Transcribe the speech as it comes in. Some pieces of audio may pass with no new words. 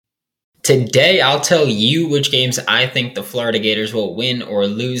Today, I'll tell you which games I think the Florida Gators will win or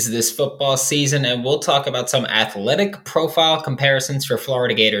lose this football season, and we'll talk about some athletic profile comparisons for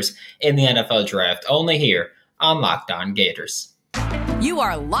Florida Gators in the NFL Draft, only here on Locked On Gators. You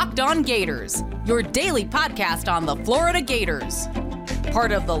are Locked On Gators, your daily podcast on the Florida Gators.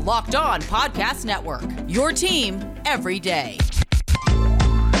 Part of the Locked On Podcast Network, your team every day.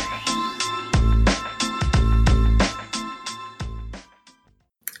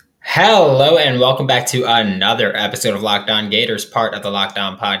 Hello and welcome back to another episode of Locked On Gators, part of the Locked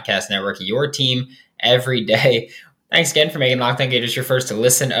On Podcast Network, your team every day. Thanks again for making Locked On Gators your first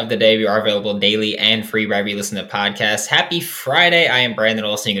listen of the day. We are available daily and free wherever you listen to podcasts. Happy Friday. I am Brandon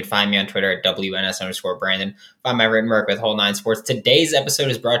Olson. You can find me on Twitter at WNS_Brandon. Find my written work with Whole Nine Sports. Today's episode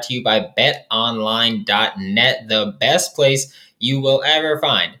is brought to you by BetOnline.net, the best place you will ever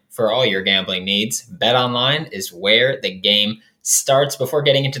find for all your gambling needs. BetOnline is where the game starts. Before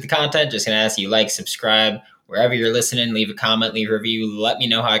getting into the content, just going to ask you subscribe, wherever you're listening, leave a comment, leave a review, let me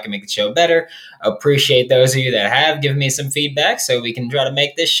know how I can make the show better. Appreciate those of you that have given me some feedback so we can try to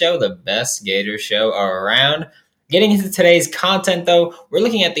make this show the best Gator show around. Getting into today's content, though, we're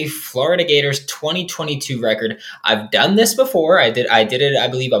looking at the Florida Gators 2022 record. I've done this before. I did it, I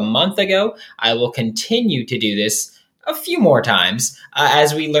believe, a month ago. I will continue to do this a few more times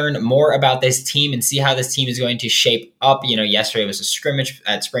as we learn more about this team and see how this team is going to shape up. Yesterday was a scrimmage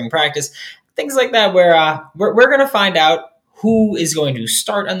at spring practice, things like that, where we're going to find out who is going to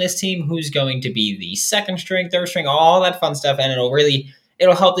start on this team, who's going to be the second string, third string, all that fun stuff, and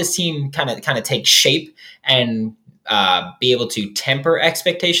it'll help this team kind of take shape and be able to temper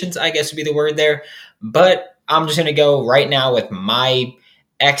expectations, I guess would be the word there. But I'm just going to go right now with my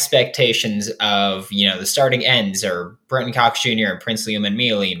expectations of, the starting ends are Brenton Cox Jr. and Princely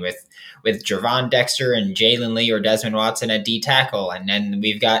Umanmielen with Gervon Dexter and Jalen Lee or Desmond Watson at D tackle. And then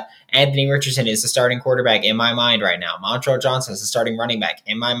we've got Anthony Richardson is the starting quarterback in my mind right now. Montrell Johnson is the starting running back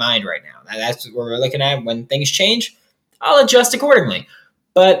in my mind right now. That's what we're looking at. When things change, I'll adjust accordingly.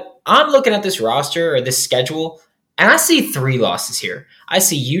 But I'm looking at this roster or this schedule, and I see 3 losses here. I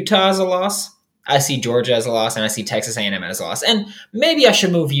see Utah as a loss, I see Georgia as a loss, and I see Texas A&M as a loss. And maybe I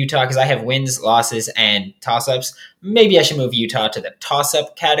should move Utah because I have wins, losses, and toss-ups. Maybe I should move Utah to the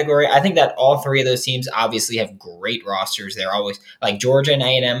toss-up category. I think that all 3 of those teams obviously have great rosters. They're always, like Georgia and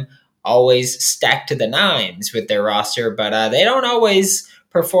A&M, always stacked to the nines with their roster, but they don't always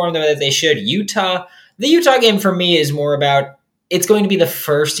perform the way that they should. The Utah game for me is more about, it's going to be the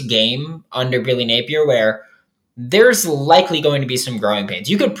first game under Billy Napier where there's likely going to be some growing pains.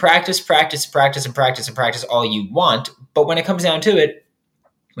 You could practice all you want, but when it comes down to it,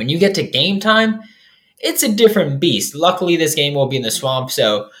 when you get to game time, it's a different beast. Luckily, this game will be in the swamp,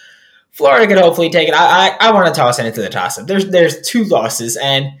 so Florida could hopefully take it. I want to toss it into the toss-up. There's 2 losses,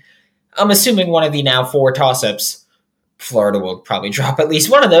 and I'm assuming one of the now 4 toss-ups, Florida will probably drop at least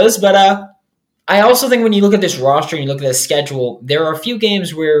one of those, but I also think when you look at this roster and you look at the schedule, there are a few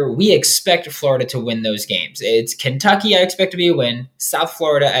games where we expect Florida to win those games. It's Kentucky, I expect to be a win. South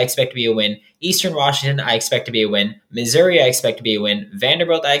Florida, I expect to be a win. Eastern Washington, I expect to be a win. Missouri, I expect to be a win.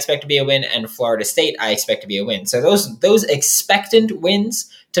 Vanderbilt, I expect to be a win. And Florida State, I expect to be a win. So those expectant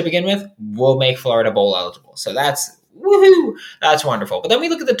wins to begin with will make Florida bowl eligible. So that's woohoo! That's wonderful. But then we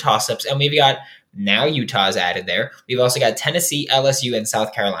look at the toss-ups, and we've got now Utah's added there. We've also got Tennessee, LSU, and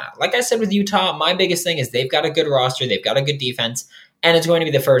South Carolina. Like I said with Utah, my biggest thing is they've got a good roster, they've got a good defense, and it's going to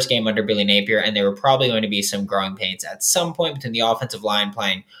be the first game under Billy Napier, and there were probably going to be some growing pains at some point between the offensive line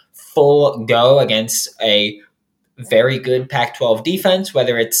playing full go against a very good Pac-12 defense,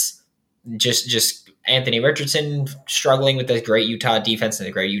 whether it's just Anthony Richardson struggling with the great Utah defense and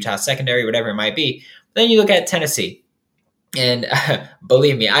the great Utah secondary, whatever it might be. Then you look at Tennessee, and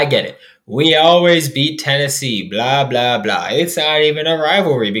believe me, I get it. We always beat Tennessee, blah, blah, blah. It's not even a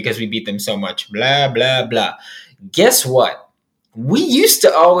rivalry because we beat them so much, blah, blah, blah. Guess what? We used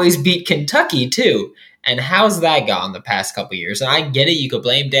to always beat Kentucky, too. And how's that gone the past couple years? And I get it. You could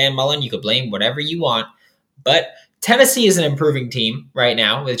blame Dan Mullen. You could blame whatever you want. But Tennessee is an improving team right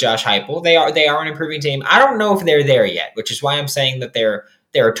now with Josh Heupel. They are an improving team. I don't know if they're there yet, which is why I'm saying that they're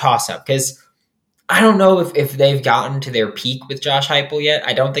a toss-up. Because I don't know if they've gotten to their peak with Josh Heupel yet.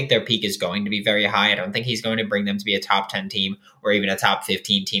 I don't think their peak is going to be very high. I don't think he's going to bring them to be a top 10 team or even a top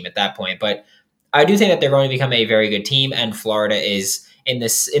 15 team at that point. But I do think that they're going to become a very good team, and Florida is in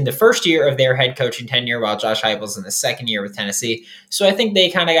the first year of their head coaching tenure, while Josh Heupel's in the second year with Tennessee. So I think they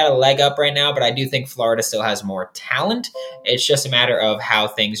kind of got a leg up right now, but I do think Florida still has more talent. It's just a matter of how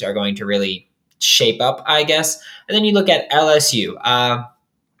things are going to really shape up, I guess. And then you look at LSU.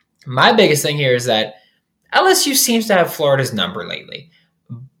 My biggest thing here is that LSU seems to have Florida's number lately.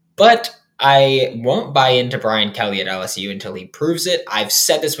 But I won't buy into Brian Kelly at LSU until he proves it. I've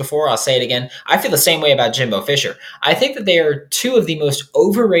said this before. I'll say it again. I feel the same way about Jimbo Fisher. I think that they are two of the most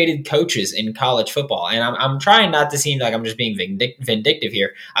overrated coaches in college football. And I'm trying not to seem like I'm just being vindictive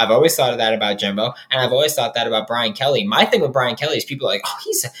here. I've always thought of that about Jimbo, and I've always thought that about Brian Kelly. My thing with Brian Kelly is people are like, oh,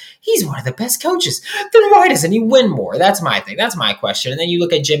 he's one of the best coaches. Then why doesn't he win more? That's my thing. That's my question. And then you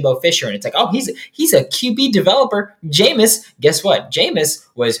look at Jimbo Fisher, and it's like, oh, he's a QB developer. Jameis, guess what? Jameis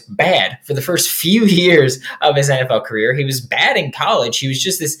was bad for the first few years of his NFL career. He was bad in college. He was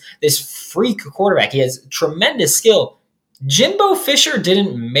just this freak quarterback. He has tremendous skill. Jimbo Fisher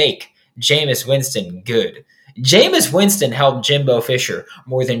didn't make Jameis Winston good. Jameis Winston helped Jimbo Fisher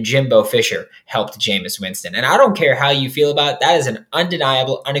more than Jimbo Fisher helped Jameis Winston. And I don't care how you feel about it. That is an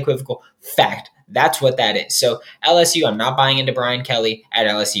undeniable, unequivocal fact. That's what that is. So LSU, I'm not buying into Brian Kelly at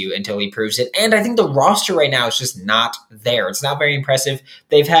LSU until he proves it. And I think the roster right now is just not there. It's not very impressive.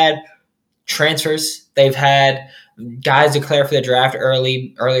 They've had transfers. They've had guys declare for the draft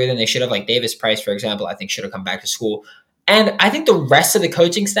earlier than they should have, like Davis Price, for example, I think should have come back to school. And I think the rest of the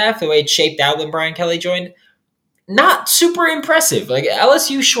coaching staff, the way it shaped out when Brian Kelly joined, not super impressive. Like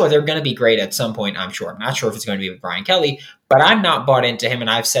LSU, sure, they're going to be great at some point, I'm sure. I'm not sure if it's going to be with Brian Kelly, but I'm not bought into him, and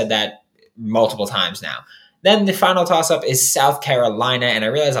I've said that multiple times now. Then the final toss-up is South Carolina, and I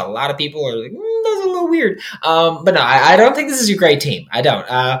realize a lot of people are like, that's a little weird. But no, I don't think this is a great team. I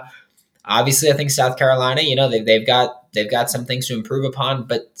don't. Obviously, I think South Carolina, they've got some things to improve upon,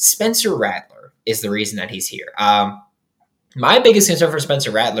 but Spencer Rattler is the reason that he's here. My biggest concern for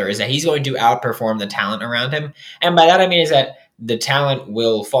Spencer Rattler is that he's going to outperform the talent around him. And by that I mean is that the talent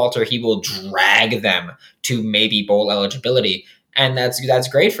will falter. He will drag them to maybe bowl eligibility. And that's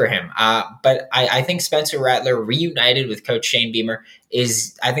great for him. But I think Spencer Rattler reunited with Coach Shane Beamer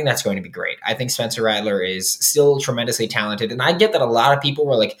I think that's going to be great. I think Spencer Rattler is still tremendously talented. And I get that a lot of people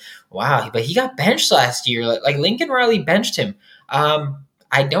were like, wow, but he got benched last year. Like Lincoln Riley benched him.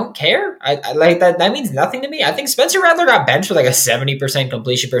 I don't care. I like that. That means nothing to me. I think Spencer Rattler got benched with like a 70%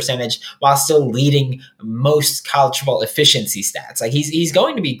 completion percentage while still leading most college football efficiency stats. Like he's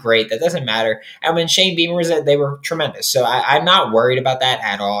going to be great. That doesn't matter. And when Shane Beamer was there, they were tremendous. So I'm not worried about that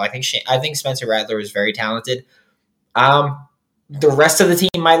at all. I think Spencer Rattler is very talented. The rest of the team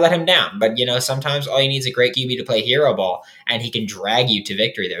might let him down, but sometimes all you need is a great QB to play hero ball, and he can drag you to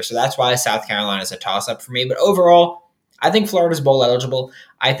victory there. So that's why South Carolina is a toss-up for me. But overall, I think Florida's bowl eligible.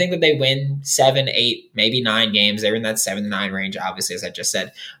 I think that they win 7, 8, maybe 9 games. They're in that 7 to 9 range, obviously, as I just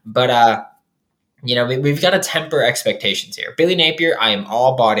said. But, we've got to temper expectations here. Billy Napier, I am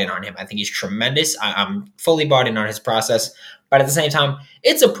all bought in on him. I think he's tremendous. I'm fully bought in on his process. But at the same time,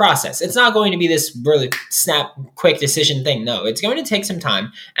 it's a process. It's not going to be this really snap, quick decision thing. No, it's going to take some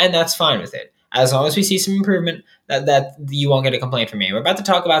time, and that's fine with it. As long as we see some improvement, that you won't get a complaint from me. We're about to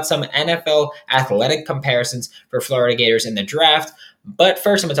talk about some NFL athletic comparisons for Florida Gators in the draft. But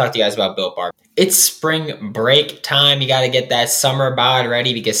first, I'm going to talk to you guys about Built Bar. It's spring break time. You got to get that summer bod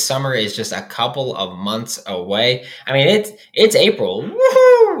ready because summer is just a couple of months away. I mean, it's April.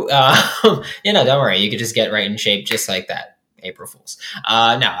 Woohoo! Don't worry. You can just get right in shape just like that. April Fools.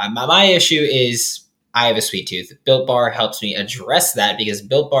 My issue is I have a sweet tooth. Built Bar helps me address that because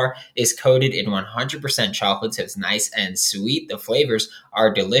Built Bar is coated in 100% chocolate, so it's nice and sweet. The flavors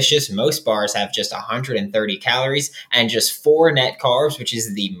are delicious. Most bars have just 130 calories and just 4 net carbs, which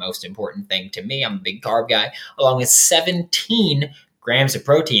is the most important thing to me. I'm a big carb guy, along with 17 grams of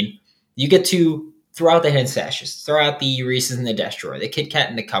protein. You get to throw out the hidden stashes, throw out the Reese's in the desk drawer, the Kit Kat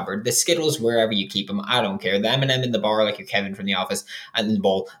in the cupboard, the Skittles wherever you keep them. I don't care. The M&M in the bar like you're Kevin from The Office, and in the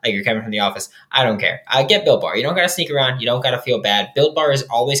bowl like you're Kevin from The Office. I don't care. Get Built Bar. You don't got to sneak around. You don't got to feel bad. Built Bar is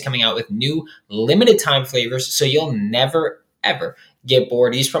always coming out with new limited time flavors, so you'll never, ever get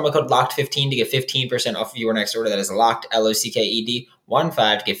bored. Use promo code LOCKED15 to get 15% off of your next order. That is LOCKED, LOCKED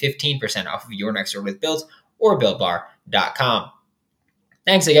 15 to get 15% off of your next order with Built or BuiltBar.com.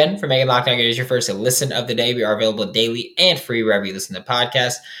 Thanks again for making Locked On Gators your first listen of the day. We are available daily and free wherever you listen to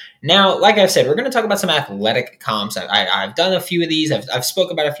podcasts. Now, like I've said, we're going to talk about some athletic comps. I've done a few of these. I've spoke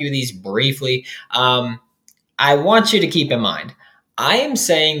about a few of these briefly. I want you to keep in mind, I am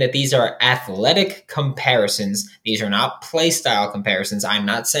saying that these are athletic comparisons. These are not play style comparisons. I'm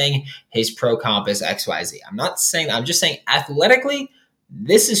not saying his pro comp is XYZ. I'm just saying athletically,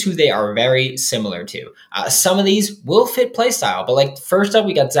 this is who they are very similar to. Some of these will fit playstyle, but first up,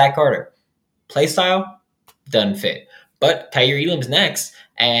 we got Zach Carter. Playstyle doesn't fit, but Kaiir Elam's next,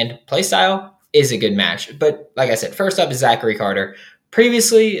 and playstyle is a good match. But like I said, first up is Zachary Carter.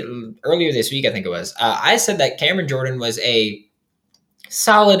 Previously, earlier this week, I think it was, I said that Cameron Jordan was a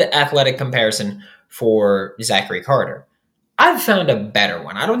solid athletic comparison for Zachary Carter. I've found a better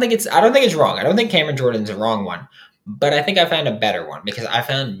one. I don't think it's wrong. I don't think Cameron Jordan's a wrong one, but I think I found a better one because I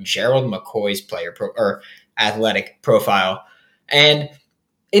found Gerald McCoy's or athletic profile, and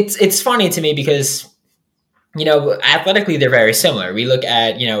it's funny to me because athletically, they're very similar. We look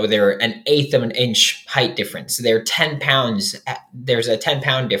at, they're an eighth of an inch height difference. They're 10 pounds. There's a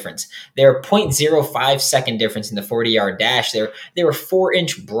 10-pound difference. They're 0.05 second difference in the 40-yard dash. They're a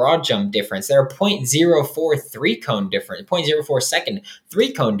 4-inch broad jump difference. They're a 0.04 three-cone difference, 0.04 second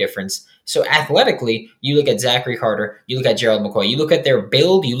three-cone difference. So athletically, you look at Zachary Carter, you look at Gerald McCoy, you look at their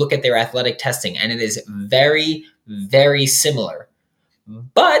build, you look at their athletic testing, and it is very, very similar.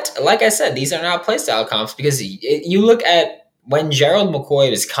 But like I said, these are not playstyle comps because you look at when Gerald McCoy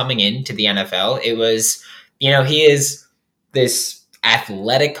was coming into the NFL, it was, he is this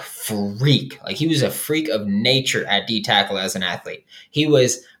athletic freak. Like he was a freak of nature at D tackle as an athlete. He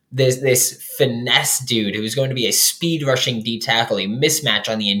was this finesse dude who was going to be a speed rushing D tackle, a mismatch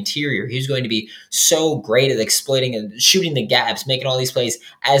on the interior. He was going to be so great at exploiting and shooting the gaps, making all these plays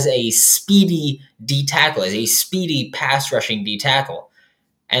as a speedy D tackle, as a speedy pass rushing D tackle.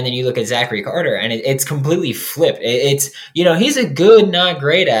 And then you look at Zachary Carter, and it's completely flipped. It's he's a good, not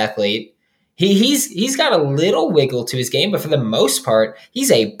great athlete. He's got a little wiggle to his game, but for the most part, he's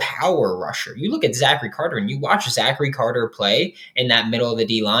a power rusher. You look at Zachary Carter, and you watch Zachary Carter play in that middle of the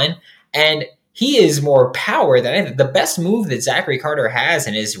D line, and he is more power than anything. The best move that Zachary Carter has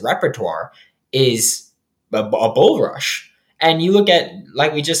in his repertoire is a bull rush. And you look at,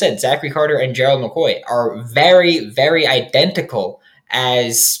 like we just said, Zachary Carter and Gerald McCoy are very, very identical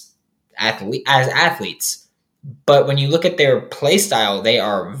as athletes, but when you look at their play style, they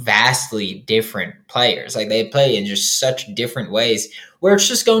are vastly different players. Like they play in just such different ways. Where it's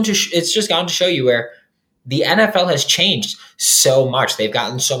just gone to show you where the NFL has changed so much. They've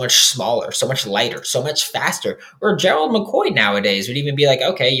gotten so much smaller, so much lighter, so much faster. Where Gerald McCoy nowadays would even be like,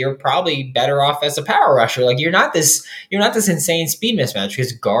 okay, you're probably better off as a power rusher. Like you're not this insane speed mismatch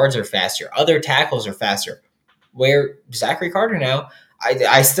because guards are faster, other tackles are faster. Where Zachary Carter now,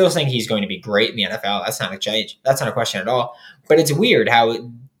 I still think he's going to be great in the NFL. That's not a change. That's not a question at all. But it's weird how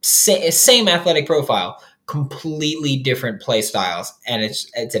same athletic profile, completely different play styles, and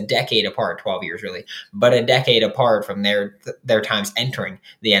it's a decade apart, 12 years really, but a decade apart from their times entering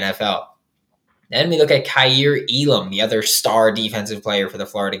the NFL. Then we look at Kaiir Elam, the other star defensive player for the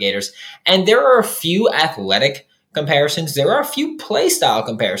Florida Gators, and there are a few athletic comparisons. There are a few play style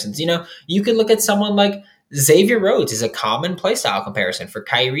comparisons. You can look at someone like Xavier Rhodes is a common playstyle comparison for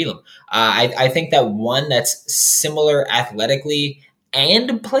Kaiir Elam. I think that one that's similar athletically and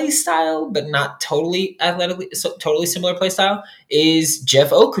playstyle, but not totally athletically, so totally similar playstyle, is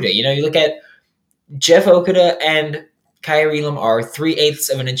Jeff Okudah. You look at Jeff Okudah and Kaiir Elam are 3/8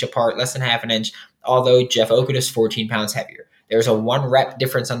 of an inch apart, less than half an inch, although Jeff Okudah is 14 pounds heavier. There's a 1 rep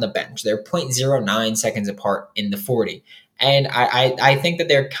difference on the bench. They're 0.09 seconds apart in the 40. And I think that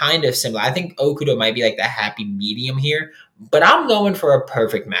they're kind of similar. I think Okudah might be like the happy medium here, but I'm going for a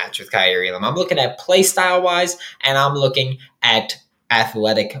perfect match with Kaiir Elam. I'm looking at play style wise, and I'm looking at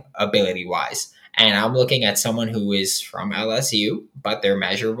athletic ability wise. And I'm looking at someone who is from LSU, but their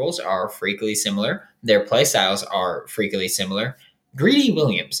measurables are freakily similar. Their play styles are freakily similar. Greedy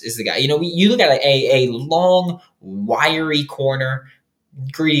Williams is the guy. You look at a long, wiry corner,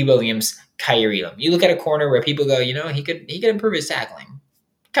 Greedy Williams, Kaiir Elam. You look at a corner where people go, he could improve his tackling.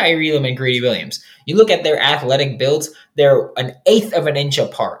 Kaiir Elam and Greedy Williams. You look at their athletic builds, they're 1/8 of an inch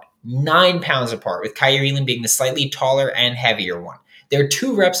apart, 9 pounds apart, with Kaiir Elam being the slightly taller and heavier one. They're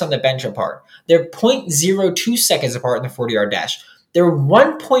 2 reps on the bench apart. They're 0.02 seconds apart in the 40-yard dash. They're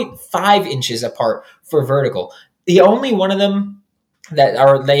 1.5 inches apart for vertical. The only one of them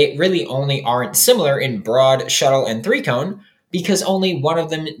they really only aren't similar in broad, shuttle, and 3-cone, because only one of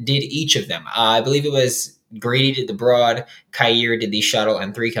them did each of them. I believe it was Greedy did the broad, Kaiir did the shuttle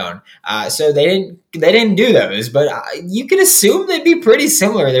and 3-cone. So they didn't do those, but you can assume they'd be pretty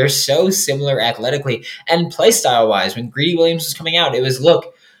similar. They're so similar athletically and play style wise. When Greedy Williams was coming out, it was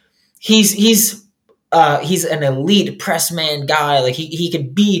he's an elite press man guy. Like he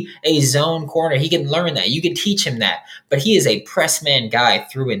could be a zone corner. He can learn that. You can teach him that. But he is a press man guy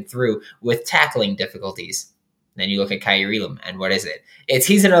through and through with tackling difficulties. Then you look at Kaiir Elam, and what is it?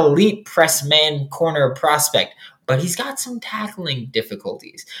 He's an elite press man corner prospect, but he's got some tackling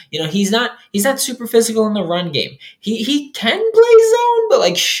difficulties. He's not super physical in the run game. He can play zone,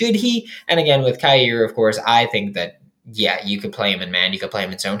 but should he? And again, with Kaiir, of course, I think that you could play him in man, you could play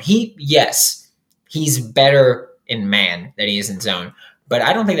him in zone. He's better in man than he is in zone. But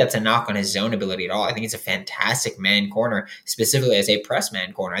I don't think that's a knock on his zone ability at all. I think he's a fantastic man corner, specifically as a press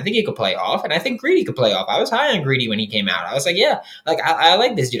man corner. I think he could play off, and I think Greedy could play off. I was high on Greedy when he came out. I was like, yeah, like I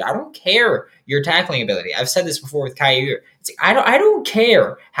like this dude. I don't care your tackling ability. I've said this before with Kaiir. It's like, I don't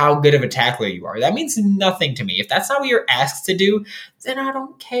care how good of a tackler you are. That means nothing to me. If that's not what you're asked to do, then I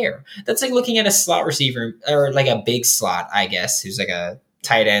don't care. That's like looking at a slot receiver or like a big slot, I guess, who's like a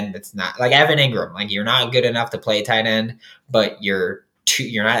tight end that's not like Evan Ingram. Like you're not good enough to play tight end, but you're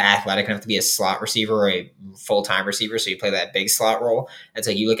not athletic enough to be a slot receiver or a full-time receiver, so you play that big slot role. It's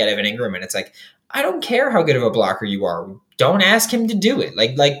like you look at Evan Ingram and it's like, I don't care how good of a blocker you are. Don't ask him to do it.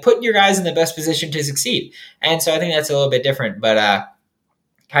 Like put your guys in the best position to succeed. And so I think that's a little bit different. But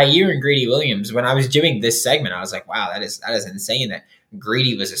Kaiir and Greedy Williams, when I was doing this segment, I was like, wow, that is insane that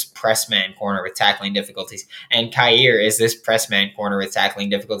Greedy was this press man corner with tackling difficulties, and Kaiir is this press man corner with tackling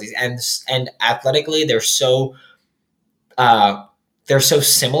difficulties. And athletically, they're so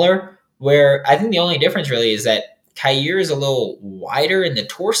similar, where I think the only difference really is that Kaiir is a little wider in the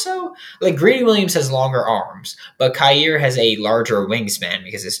torso. Like Greedy Williams has longer arms, but Kaiir has a larger wingspan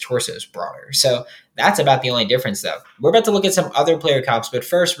because his torso is broader. So that's about the only difference, though. We're about to look at some other player comps, but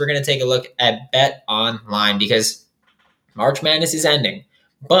first we're going to take a look at Bet Online because March Madness is ending.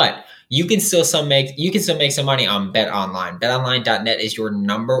 But you can still make some money on Bet Online. BetOnline.net is your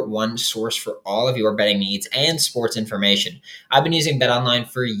number one source for all of your betting needs and sports information. I've been using Bet Online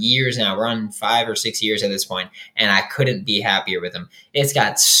for years now. We're on 5 or 6 years at this point, and I couldn't be happier with them. It's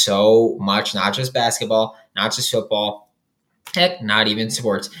got so much, not just basketball, not just football, heck, not even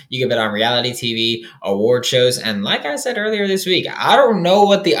sports. You can bet on reality TV, award shows, and like I said earlier this week, I don't know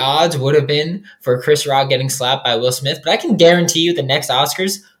what the odds would have been for Chris Rock getting slapped by Will Smith, but I can guarantee you the next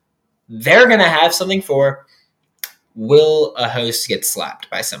Oscars, they're going to have something for will a host get slapped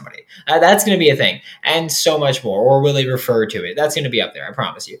by somebody. That's going to be a thing, and so much more, or will they refer to it? That's going to be up there, I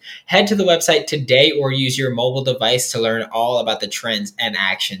promise you. Head to the website today or use your mobile device to learn all about the trends and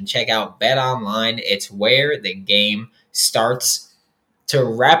action. Check out Bet Online. It's where the game starts. To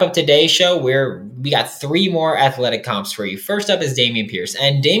wrap up today's show, we got 3 more athletic comps for you. First up is Dameon Pierce,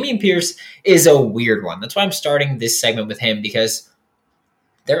 and Dameon Pierce is a weird one. That's why I'm starting this segment with him, because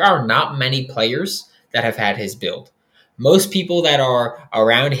there are not many players that have had his build. Most people that are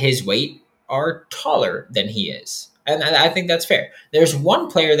around his weight are taller than he is, and I think that's fair. There's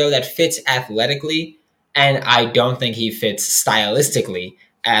one player, though, that fits athletically, and I don't think he fits stylistically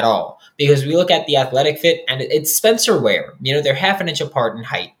at all, because we look at the athletic fit and it's Spencer Ware. You know, they're half an inch apart in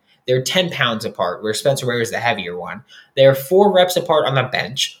height. They're 10 pounds apart, where Spencer Ware is the heavier one. They're 4 reps apart on the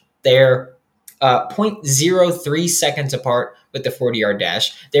bench. They're 0.03 seconds apart with the 40-yard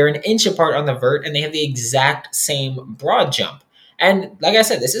dash. They're an inch apart on the vert, and they have the exact same broad jump. And like I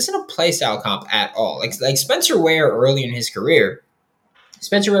said, this isn't a play style comp at all. Like Spencer Ware early in his career,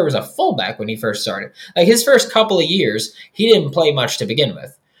 Spencer Ware was a fullback when he first started. Like his first couple of years, he didn't play much to begin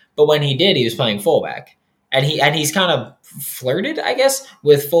with. But when he did, he was playing fullback. And he's kind of flirted, I guess,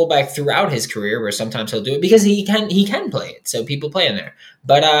 with fullback throughout his career, where sometimes he'll do it because he can play it. So people play in there.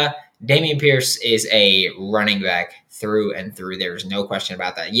 But Dameon Pierce is a running back through and through. There's no question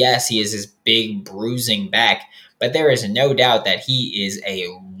about that. Yes, he is this big bruising back, but there is no doubt that he is a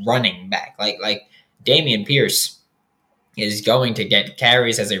running back. Like Dameon Pierce is going to get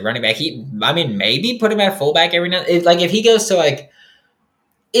carries as a running back. Maybe put him at fullback every now. If he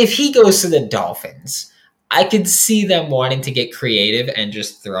goes to the Dolphins, I could see them wanting to get creative and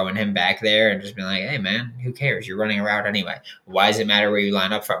just throwing him back there and just being like, hey man, who cares? You're running a route anyway. Why does it matter where you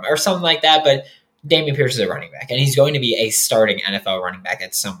line up from? Or something like that. But Dameon Pierce is a running back, and he's going to be a starting NFL running back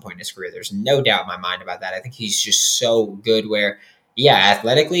at some point in his career. There's no doubt in my mind about that. I think he's just so good where, yeah,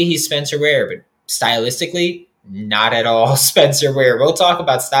 athletically he's Spencer Ware, but stylistically, not at all Spencer Ware. We'll talk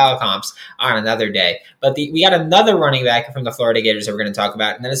about style comps on another day. But we got another running back from the Florida Gators that we're going to talk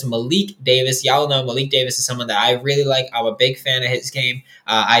about, and that is Malik Davis. Y'all know Malik Davis is someone that I really like. I'm a big fan of his game.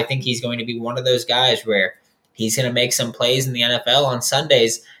 I think he's going to be one of those guys where he's going to make some plays in the NFL on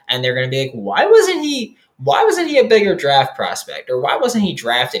Sundays, and they're going to be like, why wasn't he a bigger draft prospect? Or why wasn't he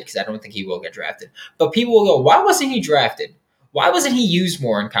drafted? Because I don't think he will get drafted. But people will go, why wasn't he drafted? Why wasn't he used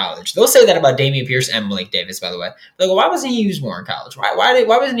more in college? They'll say that about Dameon Pierce and Malik Davis, by the way. They'll go, why wasn't he used more in college? Why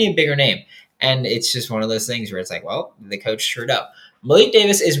wasn't he a bigger name? And it's just one of those things where it's like, well, the coach screwed up. Malik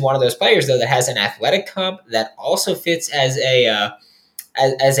Davis is one of those players, though, that has an athletic comp that also fits as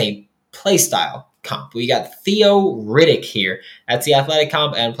a play style comp. We got Theo Riddick here. That's the athletic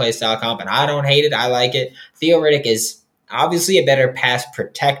comp and play style comp, and I don't hate it. I like it. Theo Riddick is obviously a better pass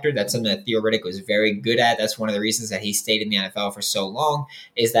protector. That's something that Theo Riddick was very good at. That's one of the reasons that he stayed in the NFL for so long,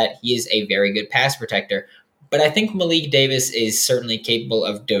 is that he is a very good pass protector. But I think Malik Davis is certainly capable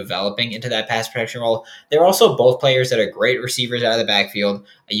of developing into that pass protection role. They're also both players that are great receivers out of the backfield.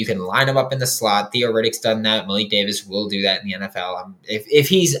 You can line them up in the slot. Theo Riddick's done that. Malik Davis will do that in the NFL. If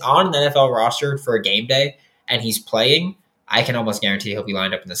he's on an NFL roster for a game day and he's playing, I can almost guarantee he'll be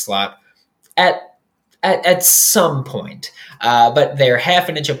lined up in the slot at some point. But they're half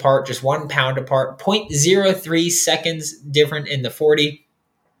an inch apart, just 1 pound apart, 0.03 seconds different in the 40.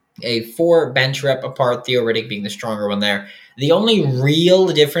 A 4 bench rep apart, Theo Riddick being the stronger one there. The only real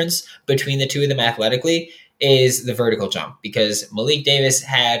difference between the two of them athletically is the vertical jump, because Malik Davis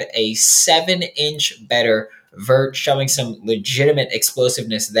had a 7-inch better vert, showing some legitimate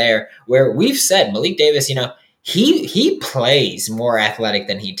explosiveness there, where we've said Malik Davis, he plays more athletic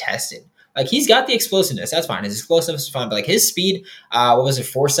than he tested. Like, he's got the explosiveness. That's fine. His explosiveness is fine. But, like, his speed,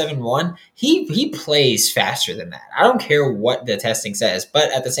 4.71? He plays faster than that. I don't care what the testing says. But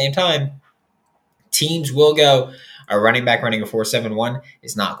at the same time, teams will go, a running back running a 4.71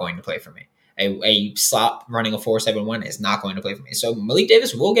 is not going to play for me. A slot running a 4.71 is not going to play for me. So Malik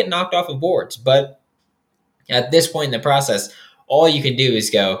Davis will get knocked off of boards. But at this point in the process, all you can do is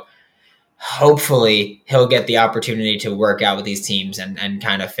go, hopefully he'll get the opportunity to work out with these teams and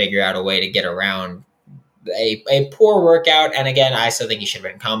kind of figure out a way to get around a poor workout. And again, I still think he should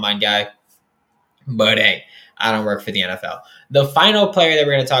have been a combine guy. But hey, I don't work for the NFL. The final player that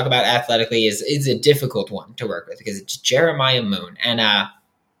we're going to talk about athletically is a difficult one to work with, because it's Jeremiah Moon. And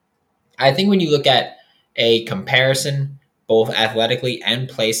I think when you look at a comparison, both athletically and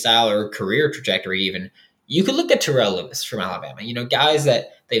play style or career trajectory even, you could look at Terrell Lewis from Alabama. Guys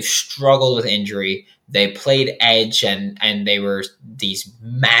that they've struggled with injury. They played edge and they were these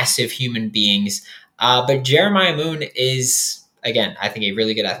massive human beings. But Jeremiah Moon is, again, I think a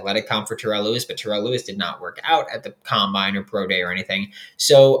really good athletic comp for Terrell Lewis, but Terrell Lewis did not work out at the combine or pro day or anything.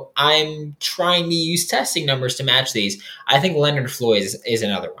 So I'm trying to use testing numbers to match these. I think Leonard Floyd is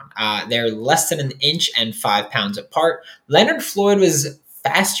another one. They're less than 1 inch and 5 pounds apart. Leonard Floyd was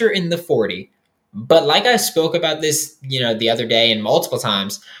faster in the 40. But like I spoke about this, the other day and multiple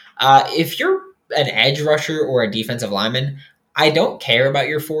times, if you're an edge rusher or a defensive lineman, I don't care about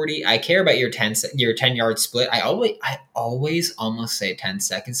your 40. I care about your 10-yard split. I always almost say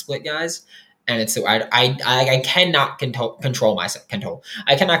 10-second split, guys. And it's so I cannot control myself.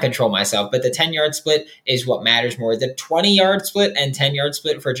 I cannot control myself. But the 10-yard split is what matters more. The 20-yard split and 10-yard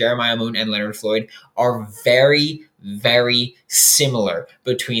split for Jeremiah Moon and Leonard Floyd are very, very similar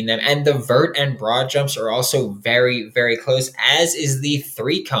between them. And the vert and broad jumps are also very, very close, as is the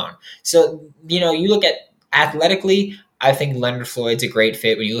 3-cone. So, you look at athletically, I think Leonard Floyd's a great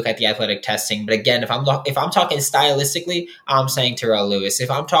fit when you look at the athletic testing. But again, if I'm talking stylistically, I'm saying Terrell Lewis. If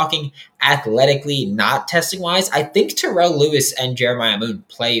I'm talking athletically, not testing-wise, I think Terrell Lewis and Jeremiah Moon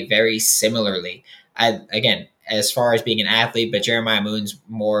play very similarly. Again, as far as being an athlete, but Jeremiah Moon's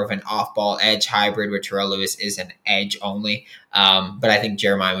more of an off-ball edge hybrid, where Terrell Lewis is an edge only. But I think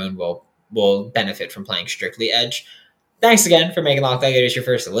Jeremiah Moon will benefit from playing strictly edge. Thanks again for making Locked On Gators your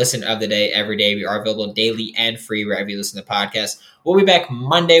first listen of the day every day. We are available daily and free wherever you listen to podcasts. We'll be back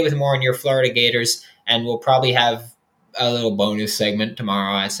Monday with more on your Florida Gators, and we'll probably have a little bonus segment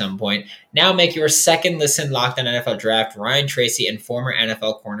tomorrow at some point. Now make your second listen Locked On NFL Draft. Ryan Tracy and former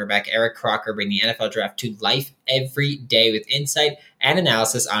NFL cornerback Eric Crocker bring the NFL Draft to life every day with insight and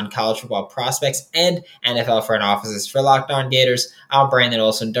analysis on college football prospects and NFL front offices. For Locked On Gators, I'm Brandon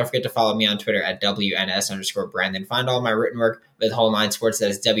Olson. Don't forget to follow me on Twitter at WNS_Brandon. Find all my written work with Whole Nine Sports. That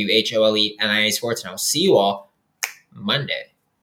is WHOLENIA Sports. And I'll see you all Monday.